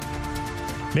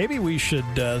Maybe we should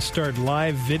start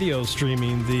live video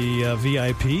streaming the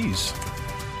VIPs.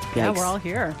 Yeah, we're all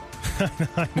here.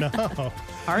 I know.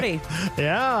 Party.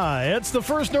 Yeah, it's the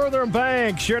First Northern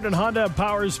Bank, Sheridan Honda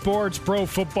Power Sports Pro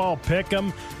Football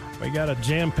Pick'em. We got a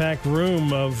jam-packed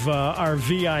room of our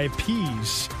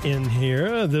VIPs in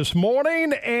here this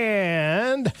morning.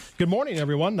 And good morning,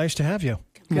 everyone. Nice to have you.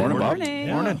 Good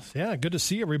morning. Yeah, good to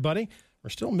see everybody. We're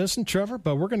still missing Trevor,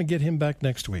 but we're going to get him back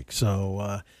next week.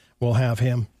 So we'll have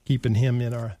him, keeping him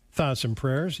in our thoughts and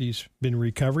prayers. He's been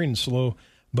recovering, slow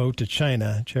boat to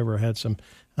China. Trevor had some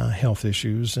health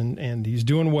issues, and he's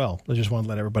doing well. I just want to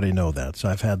let everybody know that. So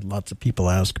I've had lots of people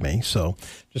ask me. So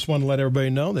just want to let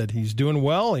everybody know that he's doing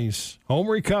well. He's home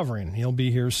recovering. He'll be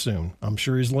here soon. I'm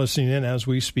sure he's listening in as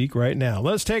we speak right now.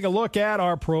 Let's take a look at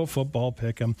our Pro Football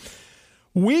Pick'em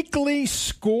weekly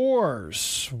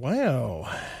scores.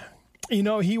 Wow. You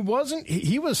know, he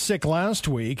was sick last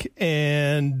week,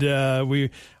 and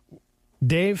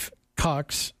Dave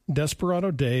Cox,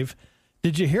 Desperado Dave,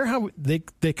 did you hear how they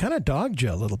kind of dogged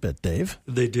you a little bit, Dave?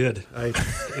 They did. I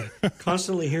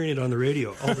constantly hearing it on the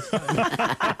radio all the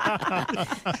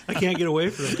time. I can't get away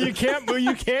from it.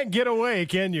 You can't get away,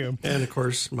 can you? And, of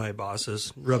course, my boss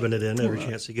is rubbing it in every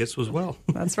chance he gets as well.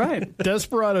 That's right.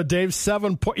 Desperado Dave,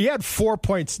 7 points. He had 4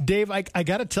 points. Dave, I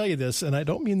got to tell you this, and I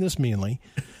don't mean this meanly,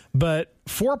 but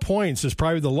 4 points is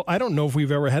probably I don't know if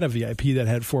we've ever had a VIP that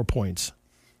had 4 points.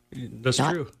 That's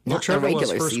true. Well, Trevor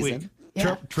was first week.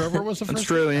 Yeah. Trevor was the first. That's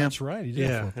true, yeah. That's right. He did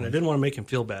Yeah, and I didn't want to make him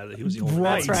feel bad that he was the only one.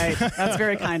 Right. That's right. That's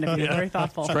very kind of you. Very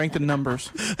thoughtful. Strength in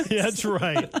numbers. Yeah, that's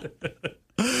right.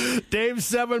 Dave,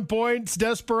 7 points.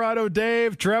 Desperado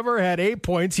Dave. Trevor had 8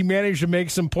 points. He managed to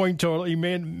make some point total. He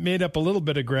made up a little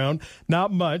bit of ground.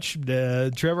 Not much.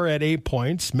 Trevor had 8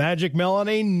 points. Magic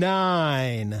Melanie,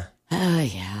 9.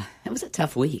 Yeah. It was a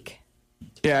tough week.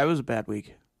 Yeah, it was a bad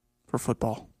week for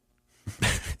football.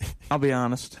 I'll be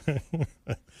honest.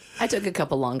 I took a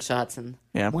couple long shots, and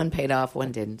one paid off,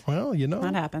 one didn't. Well, you know.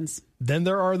 That happens. Then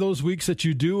there are those weeks that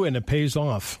you do, and it pays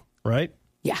off, right?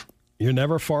 Yeah. You're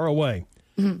never far away.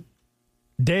 Mm-hmm.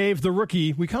 Dave, the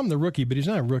rookie. We call him the rookie, but he's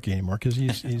not a rookie anymore because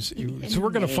he's so we're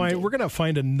gonna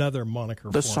find another moniker.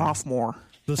 The for him. sophomore.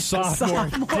 The sophomore.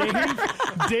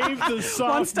 Dave the sophomore.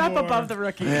 One step above the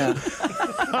rookie. Yeah.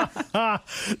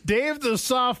 Dave the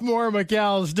sophomore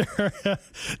McAllister.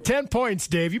 10 points,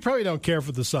 Dave. You probably don't care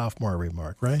for the sophomore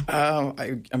remark, right?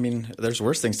 I mean, there's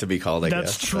worse things to be called, I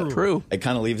That's guess. true. True. It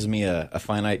kind of leaves me a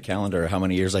finite calendar of how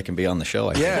many years I can be on the show.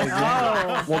 I Yeah, think.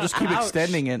 exactly. We'll just keep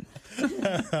extending it.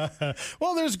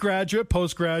 Well, there's graduate,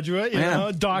 postgraduate, you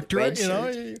know, doctorate, you know.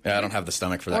 Yeah, I don't have the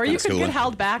stomach for that Or kind you of could schooling. get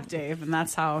held back, Dave, and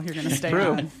that's how you're going to stay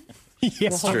True. on. Yes,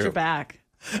 We'll hold true. you back.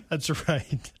 that's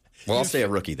right. Well, I'll stay a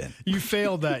rookie then. You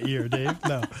failed that year, Dave.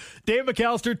 No. Dave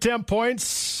McAllister, 10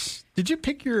 points. Did you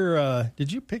pick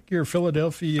your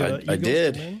Philadelphia Eagles? I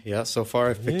did. to win? Yeah, so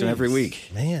far I've picked them every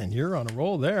week. Man, you're on a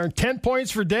roll there. 10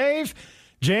 points for Dave.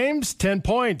 James, 10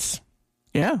 points.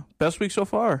 Yeah, best week so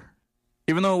far.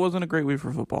 Even though it wasn't a great week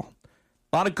for football.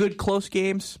 A lot of good close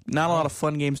games, not a lot of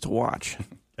fun games to watch.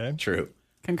 Okay. True.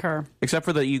 Concur. Except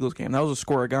for the Eagles game. That was a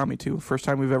scoreagami, too. First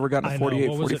time we've ever gotten I a know.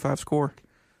 What was 48-45 score.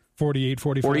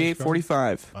 48-45.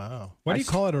 48-45. Wow. Why do you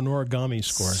call it an origami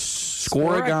score?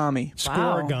 Scoreagami.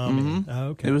 Wow. Scoreagami. Oh,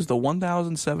 okay. It was the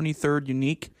 1,073rd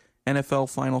unique NFL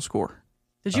final score.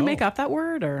 Did you make up that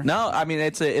word? Or No, I mean,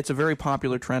 it's a very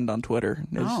popular trend on Twitter.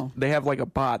 Oh. They have like a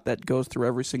bot that goes through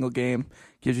every single game,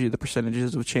 gives you the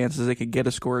percentages of chances they could get a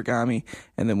scoreagami,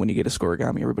 and then when you get a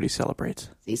scoreagami, everybody celebrates.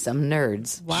 See, some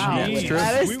nerds. Wow. Yeah, that's true.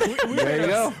 That is There you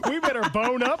go. We better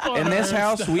bone up on In this our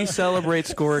house, we celebrate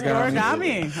scoreagami.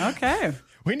 origami. Okay.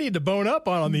 We need to bone up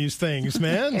on these things,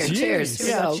 man. Here, Jeez. cheers.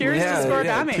 Yeah, cheers to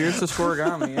scoreagami. Cheers to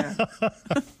scoreagami, yeah.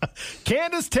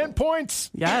 Candace, 10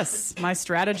 points. Yes, my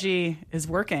strategy is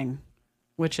working,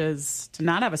 which is to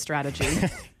not have a strategy.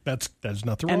 That's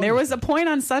nothing wrong. And there was a point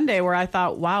on Sunday where I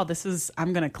thought, wow,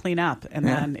 I'm going to clean up. And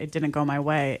then it didn't go my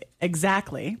way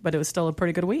exactly, but it was still a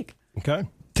pretty good week. Okay.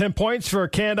 10 points for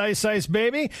Candice Ice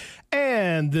Baby.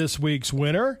 And this week's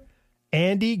winner,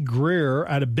 Andy Greer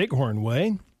out of Bighorn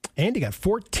Way. Andy got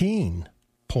 14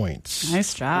 points.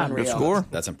 Nice job. Good score.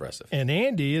 That's impressive. And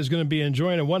Andy is going to be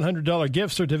enjoying a $100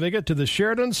 gift certificate to the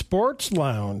Sheridan Sports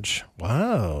Lounge.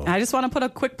 Wow. I just want to put a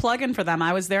quick plug in for them.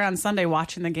 I was there on Sunday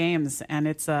watching the games, and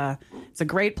it's a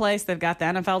great place. They've got the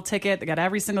NFL ticket. They got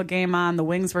every single game on. The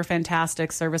wings were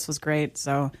fantastic. Service was great.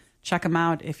 So check them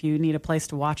out if you need a place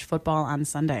to watch football on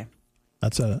Sunday.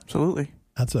 That's Absolutely.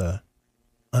 a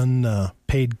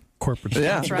unpaid corporate. Yeah,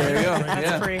 That's right. there you go. That's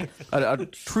Yeah. free. A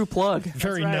true plug.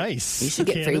 Very right. nice. You should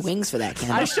get free Candace. wings for that,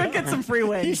 Candace. I should get some free You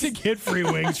wings. should get free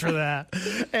wings for that.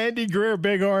 Andy Greer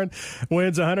Bighorn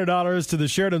wins $100 to the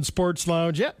Sheridan Sports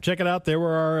Lounge. Yeah, check it out. They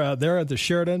were there at the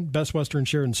Sheridan, Best Western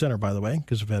Sheridan Center, by the way,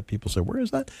 because we've had people say, where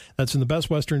is that? That's in the Best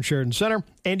Western Sheridan Center.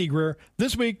 Andy Greer,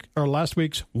 this week or last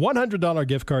week's $100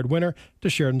 gift card winner to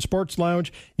Sheridan Sports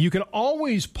Lounge. You can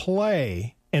always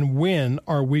play and win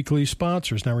our weekly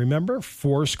sponsors. Now, remember,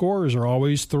 4 scores are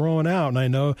always thrown out, and I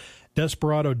know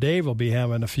Desperado Dave will be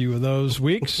having a few of those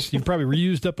weeks. You've probably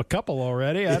reused up a couple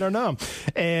already. I don't know.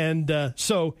 And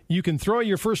so you can throw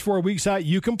your first 4 weeks out.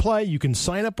 You can play. You can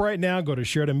sign up right now. Go to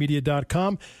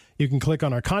SheridanMedia.com. You can click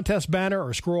on our contest banner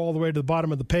or scroll all the way to the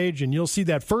bottom of the page, and you'll see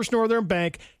that First Northern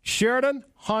Bank, Sheridan,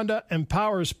 Honda, and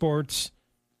Power Sports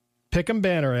pick 'em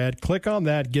banner ad. Click on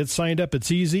that. Get signed up.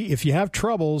 It's easy. If you have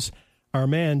troubles, our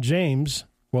man James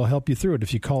will help you through it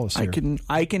if you call us here.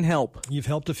 I can help. You've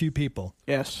helped a few people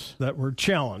Yes. that were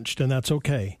challenged, and that's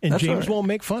okay. And That's James all right. won't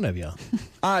make fun of you.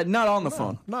 Not on the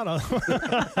phone. Not on.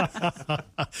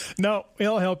 No,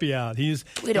 he'll help you out.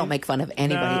 We don't make fun of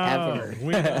anybody ever.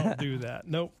 We don't do that.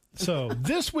 Nope. So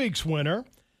this week's winner,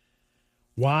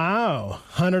 wow,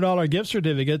 $100 gift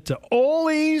certificate to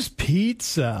Ole's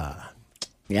Pizza.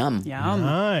 Yum. Yum.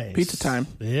 Nice. Pizza time.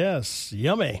 Yes,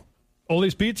 yummy.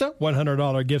 Ole's Pizza,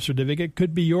 $100 gift certificate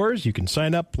could be yours. You can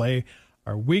sign up, play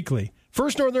our weekly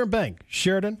First Northern Bank,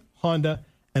 Sheridan, Honda,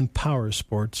 and Power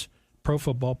Sports Pro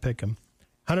Football Pick'em.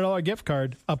 $100 gift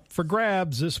card up for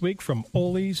grabs this week from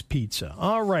Ole's Pizza.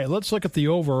 All right, let's look at the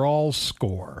overall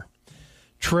score.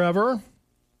 Trevor,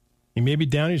 he may be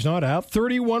down, he's not out.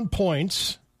 31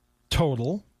 points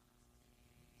total.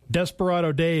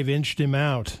 Desperado Dave inched him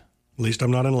out. At least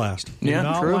I'm not in last. Yeah,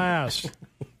 Not true. last.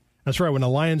 That's right. When a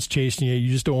lion's chasing you,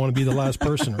 you just don't want to be the last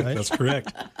person, right? That's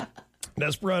correct.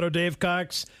 Desperado Dave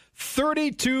Cox,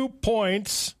 32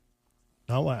 points.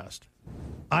 Not last.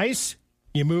 Ice,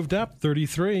 you moved up,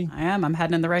 33. I am. I'm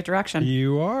heading in the right direction.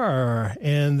 You are.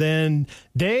 And then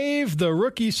Dave, the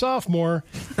rookie sophomore,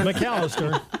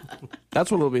 McAllister.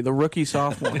 That's what it'll be. The rookie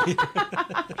sophomore.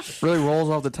 Really rolls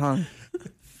off the tongue.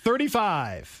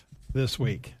 35 this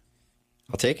week.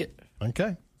 I'll take it.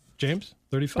 Okay. James,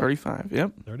 35. 35.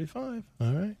 Yep. 35.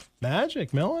 All right.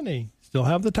 Magic, Melanie. Still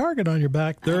have the target on your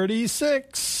back.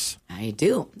 36. I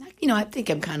do. I think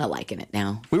I'm kind of liking it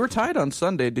now. We were tied on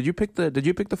Sunday. Did you pick the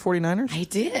 49ers? I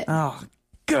did. Oh,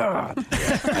 God.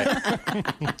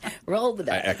 Roll the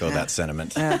I dice. echo that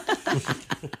sentiment.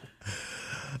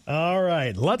 All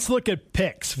right, let's look at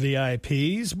picks,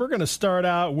 VIPs. We're going to start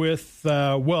out with,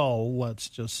 let's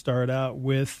just start out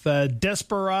with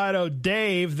Desperado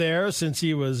Dave there, since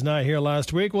he was not here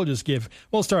last week.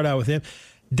 We'll start out with him.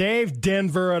 Dave,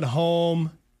 Denver at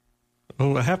home.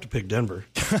 Well, I have to pick Denver.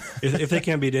 If they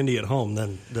can't beat Indy at home,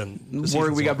 then the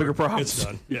season's we got over. bigger problems. It's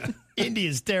done. Yeah. Indy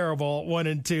is terrible,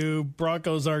 1-2.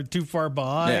 Broncos aren't too far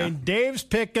behind. Yeah. Dave's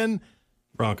picking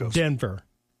Broncos. Denver.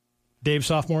 Dave,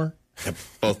 sophomore. Yep,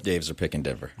 both Daves are picking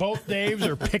Denver. Both Daves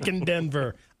are picking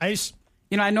Denver. Ice.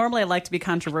 I normally like to be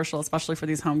controversial, especially for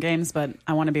these home games, but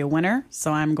I want to be a winner,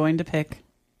 so I'm going to pick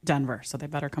Denver. So they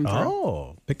better come through.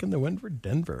 Oh, picking the win for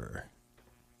Denver.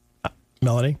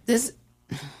 Melanie.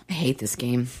 I hate this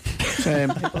game. Same.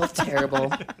 They're both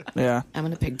terrible. Yeah. I'm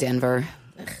going to pick Denver.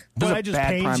 But a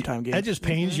bad primetime game. That just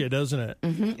pains you, doesn't it?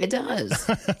 It does.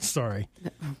 Sorry.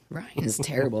 Ryan's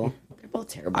terrible. They're both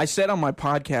terrible. I said on my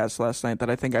podcast last night that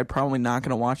I think I'm probably not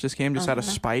going to watch this game just out of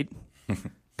spite.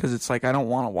 Because it's like, I don't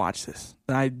want to watch this.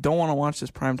 I don't want to watch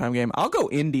this primetime game. I'll go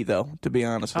Indy, though, to be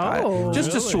honest.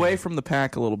 Just to really? sway from the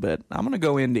pack a little bit. I'm going to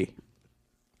go Indy.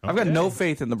 I've got no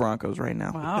faith in the Broncos right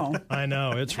now. Wow. I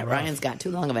know, it's rough. Ryan's got too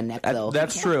long of a neck, though.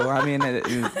 That's true. I mean,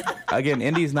 again,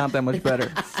 Indy's not that much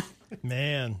better.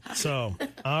 Man. So,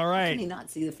 all Can he right.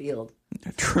 not see the field?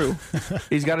 True.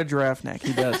 He's got a giraffe neck.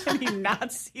 He does. Can you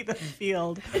not see the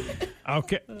field?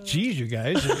 Okay. Jeez, you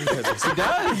guys. He does. Did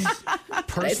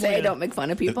I say I don't make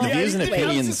fun of people? The views and Wait.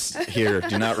 opinions here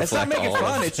do not It's not reflect making all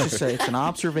fun. of It's just it's an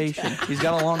observation. He's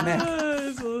got a long neck.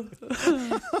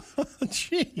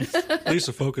 Jeez. At least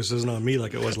the focus isn't on me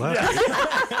like it was last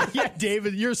week. Yeah,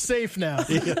 David, you're safe now.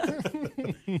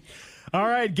 All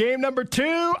right, game number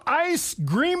 2. Ice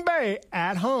Green Bay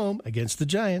at home against the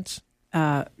Giants.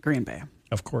 Green Bay.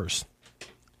 Of course.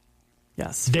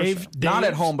 Yes. for Dave, sure. Not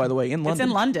at home, by the way. In It's London.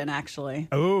 in London, actually.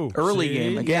 Oh, Early see?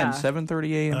 game again. Yeah.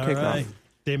 7:30 a.m. All kickoff. right.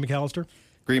 Dave McAllister.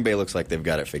 Green Bay looks like they've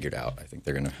got it figured out. I think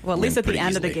they're going to. Well, at least at the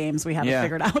end of the games, we have it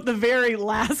figured out. The very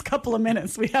last couple of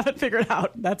minutes, we have it figured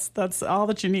out. That's all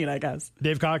that you need, I guess.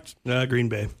 Dave Cox. Green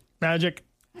Bay. Magic.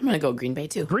 I'm going to go Green Bay,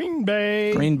 too. Green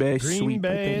Bay. Green Bay, Green sweep, I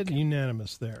Bay, think.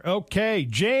 unanimous there. Okay,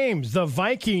 James, the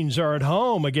Vikings are at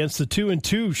home against the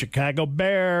 2-2 Chicago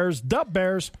Bears. Dup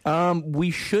Bears.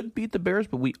 We should beat the Bears,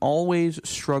 but we always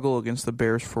struggle against the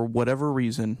Bears for whatever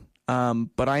reason.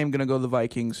 But I am going to go the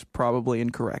Vikings, probably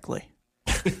incorrectly.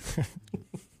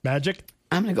 Magic.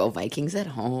 I'm going to go Vikings at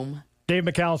home. Dave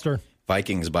McAllister.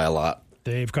 Vikings by a lot.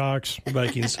 Dave Cox.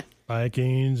 Vikings.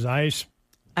 Vikings. Ice.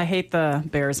 I hate the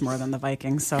Bears more than the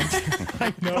Vikings, so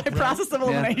by process of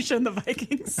elimination, the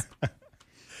Vikings.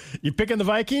 You picking the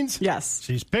Vikings? Yes.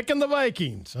 She's picking the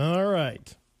Vikings. All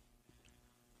right.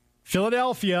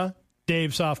 Philadelphia.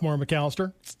 Dave Sophomore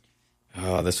McAllister.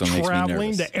 Oh, this one makes me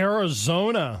Traveling nervous. to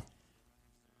Arizona.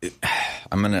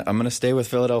 I'm gonna stay with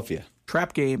Philadelphia.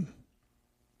 Trap game.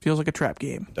 Feels like a trap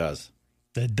game. It does.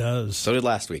 It does. So did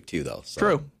last week too, though. So.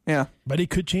 True. Yeah. But he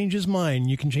could change his mind.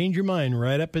 You can change your mind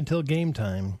right up until game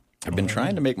time. I've been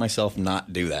trying to make myself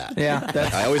not do that. Yeah.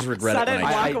 I always regret Set it when it,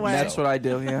 I walk do. away. That's what I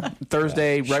do, yeah.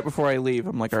 Thursday, right before I leave,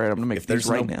 I'm like, all right, I'm going to make If these there's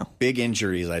right no now. big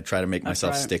injuries, I try to make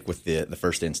myself right. stick with the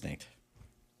first instinct.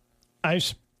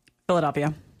 Ice.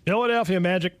 Philadelphia. Philadelphia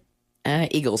Magic.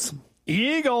 Eagles.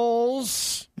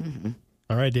 Eagles.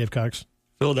 All right, Dave Cox.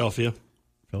 Philadelphia.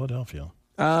 Philadelphia.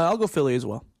 I'll go Philly as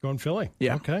well. Going Philly.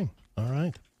 Yeah. Okay. All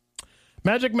right.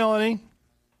 Magic Melanie.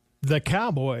 The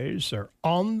Cowboys are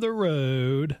on the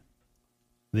road.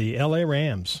 The L.A.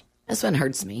 Rams. This one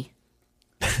hurts me.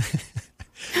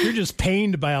 You're just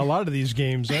pained by a lot of these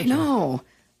games, aren't you? No.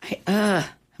 I'm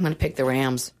going to pick the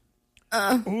Rams.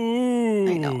 Ooh.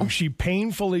 I know. She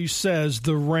painfully says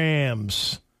the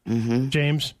Rams.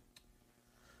 James.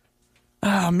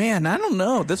 Oh, man, I don't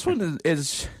know. This one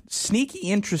is sneaky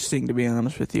interesting, to be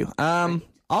honest with you.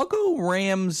 I'll go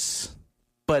Rams,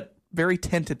 but very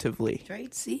tentatively.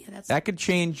 Right? See? That could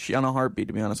change on a heartbeat,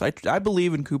 to be honest. I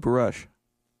believe in Cooper Rush.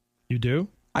 You do?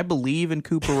 I believe in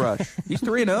Cooper Rush. He's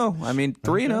 3-0. I mean,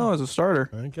 3-0 as a starter.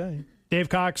 Okay. Dave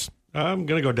Cox. I'm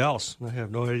going to go Dallas. I have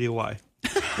no idea why.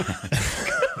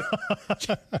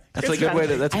 That's a good way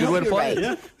to. That's a good way to play. Right.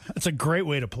 Yeah, That's a great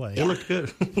way to play. it looked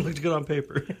good. Looked good on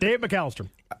paper. Dave McAllister.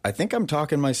 I think I'm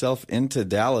talking myself into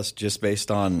Dallas just based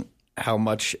on how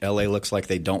much LA looks like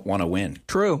they don't want to win.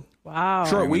 True. Wow.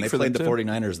 Short When week they for played them, the too.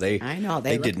 49ers, I know,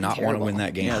 they they did looked not want to terrible. win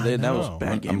that game. Yeah, that was a No.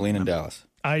 bad game. I'm leaning Dallas.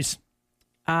 Ice.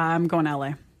 I'm going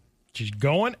LA. She's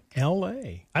going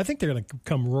L.A. I think they're going to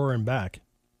come roaring back.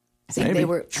 I think Maybe. they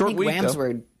were. Short I think week, Rams though.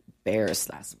 were Bears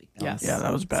last week. Though. Yes. Yeah,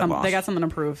 that was a bad loss. They got something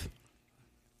to prove.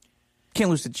 Can't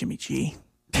lose to Jimmy G.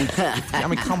 I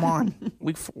mean, come on.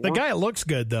 Week 4. The guy looks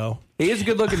good, though. He is a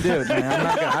good-looking dude, man.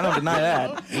 I don't deny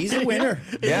that. He's a winner.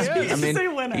 Yeah, I mean, He's a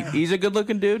winner. he's a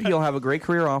good-looking dude. He'll have a great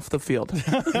career off the field,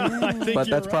 but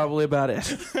that's probably about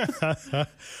it.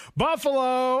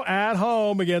 Buffalo at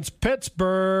home against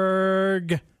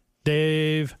Pittsburgh.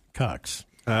 Dave Cox.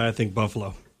 I think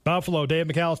Buffalo. Buffalo. Dave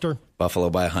McAllister. Buffalo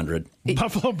by 100.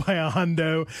 Buffalo by a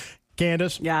hundo.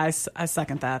 Candace. Yeah, I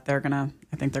second that.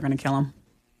 I think they're gonna kill him.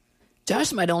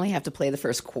 Josh might only have to play the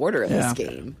first quarter of this Yeah.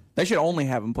 game. They should only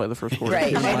have him play the first quarter.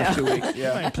 Right, in the I last know. 2 weeks.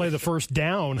 Yeah, Might play the first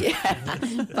down.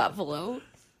 Buffalo.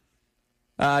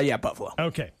 Buffalo.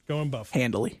 Okay, going Buffalo.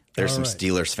 Handily. There's All some right.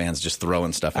 Steelers fans just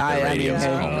throwing stuff at I their mean, radios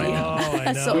at home right now. Oh,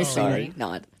 I know. So sorry.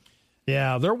 Not.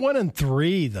 Yeah, they're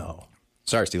 1-3 though.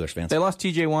 Sorry, Steelers fans. They lost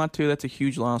T.J. Watt too. That's a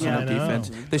huge loss Yeah, on I that know. defense.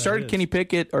 That They started is. Kenny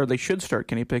Pickett, or they should start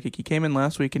Kenny Pickett. He came in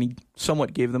last week and he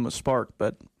somewhat gave them a spark,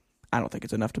 but I don't think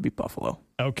it's enough to beat Buffalo.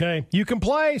 Okay. You can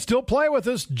still play with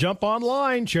us. Jump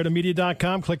online,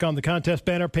 SheridanMedia.com, click on the contest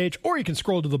banner page, or you can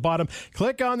scroll to the bottom.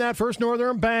 Click on that First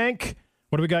Northern Bank.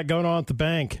 What do we got going on at the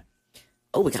bank?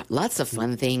 Oh, we got lots of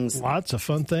fun things. Lots of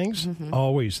fun things.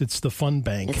 Always. It's the fun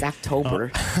bank. It's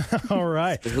October. All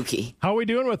right. Spooky. How are we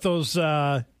doing with those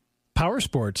power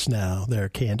sports now there,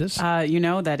 Candace? You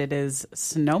know that it is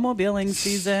snowmobiling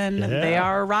season. Yeah. They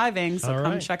are arriving, so All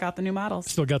come right. check out the new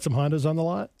models. Still got some Hondas on the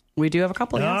lot? We do have a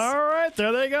couple, yes. All right,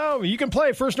 there they go. You can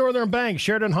play First Northern Bank,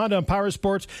 Sheridan Honda, and Power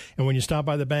Sports. And when you stop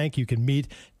by the bank, you can meet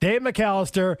Dave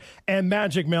McAllister and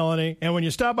Magic Melanie. And when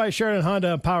you stop by Sheridan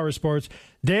Honda and Power Sports,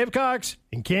 Dave Cox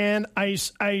and Can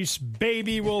Ice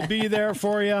Baby will be there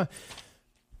for you.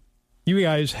 You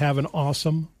guys have an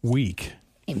awesome week.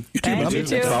 Thank you,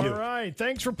 too. All right.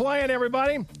 Thanks for playing,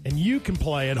 everybody. And you can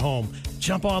play at home.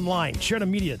 Jump online,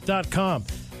 SheridanMedia.com.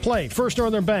 Play First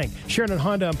Northern Bank, Sheridan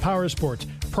Honda and Power Sports,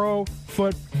 Pro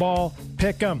Football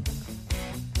Pick'em.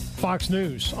 Fox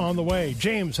News on the way.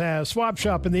 James has Swap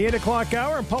Shop in the 8 o'clock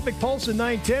hour and Public Pulse at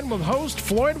 9:10 with host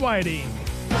Floyd Whiting.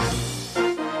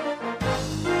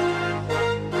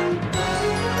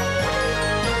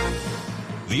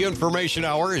 The Information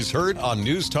Hour is heard on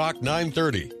News Talk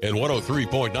 930 and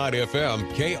 103.9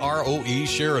 FM KROE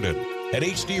Sheridan, and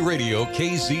HD Radio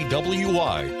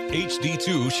KZWY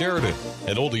HD2 Sheridan,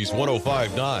 and Oldies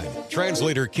 105.9,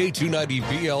 translator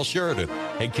K290BL Sheridan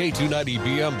and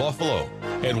K290BM Buffalo,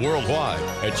 and worldwide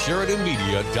at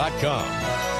SheridanMedia.com.